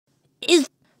Is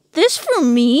this for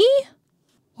me?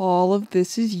 All of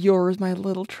this is yours, my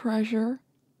little treasure.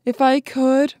 If I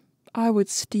could, I would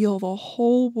steal the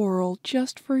whole world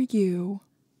just for you.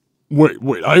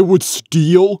 Wait, I would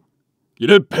steal? You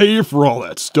didn't pay for all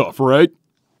that stuff, right?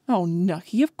 Oh,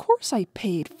 Knucky, of course I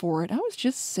paid for it. I was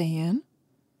just saying.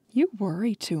 You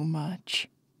worry too much.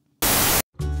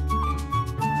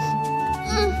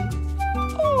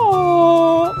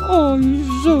 Oh,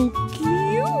 you're so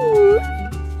cute.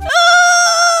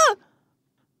 Ah!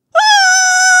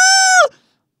 Ah!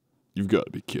 You've got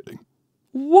to be kidding.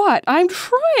 What? I'm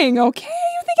trying, okay?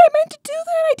 You think I meant to do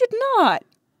that? I did not.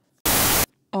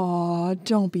 Aw,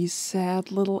 don't be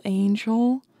sad, little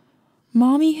angel.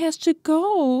 Mommy has to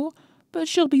go, but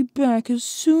she'll be back as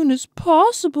soon as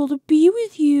possible to be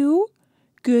with you.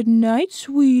 Good night,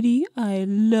 sweetie. I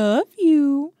love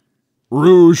you.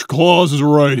 Rouge, Claus is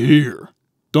right here.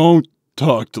 Don't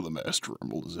talk to the Master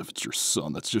Emerald as if it's your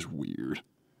son. That's just weird.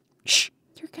 Shh.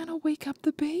 You're gonna wake up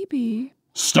the baby.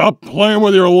 Stop playing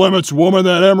with your limits, woman.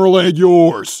 That emerald ain't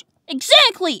yours.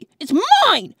 Exactly! It's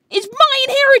mine! It's my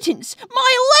inheritance!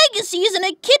 My legacy as an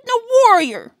Echidna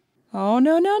warrior! Oh,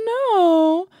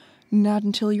 no. Not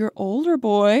until you're older,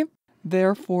 boy.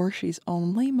 Therefore, she's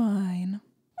only mine.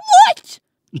 What?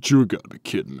 You gotta be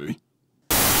kidding me.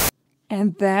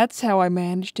 And that's how I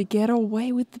managed to get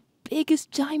away with the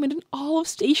biggest diamond in all of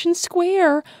Station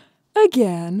Square.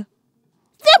 Again.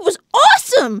 That was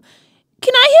awesome!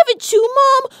 Can I have it too,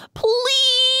 Mom?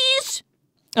 Please?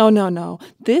 Oh, no.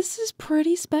 This is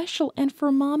pretty special and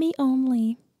for Mommy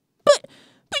only. But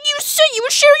you said you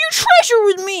would share your treasure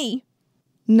with me!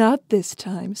 Not this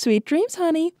time. Sweet dreams,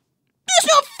 honey. That's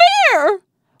not fair!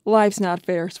 Life's not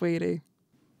fair, sweetie.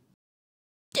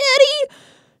 Daddy,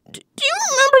 do you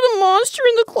remember the monster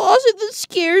in the closet that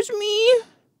scares me?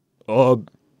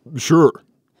 Sure.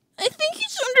 I think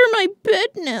he's under my bed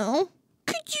now.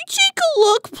 Could you take a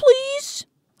look, please?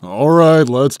 Alright,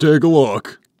 let's take a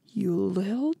look. You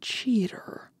little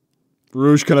cheater.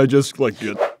 Rouge, can I just, get... You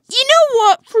know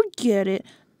what? Forget it.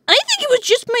 I think it was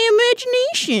just my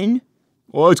imagination.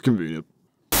 Well, that's convenient.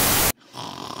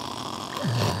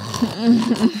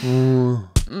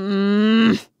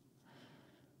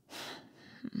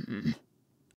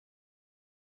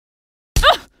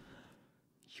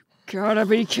 You gotta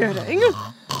be kidding.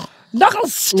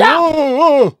 Knuckles,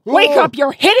 stop! Wake up,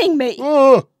 you're hitting me!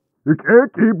 You can't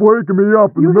keep waking me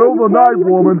up in the middle of the night,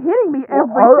 woman. Hitting me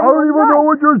every I don't even know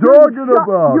what you're talking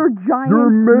about. Your giant You're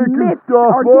making mitts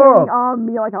stuff are up. getting on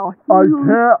me like a huge...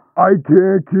 I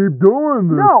can't keep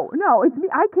doing this. No, it's me.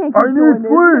 I can't keep doing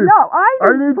this. Sleep. No,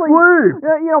 I need sleep.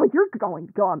 You're going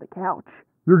to go on the couch.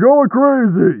 You're going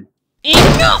crazy.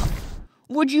 Enough!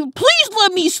 Would you please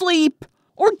let me sleep?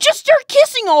 Or just start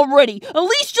kissing already? At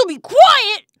least you'll be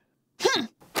quiet!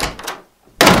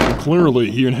 Clearly,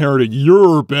 he inherited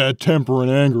your bad temper and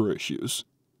anger issues.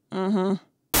 Uh-huh.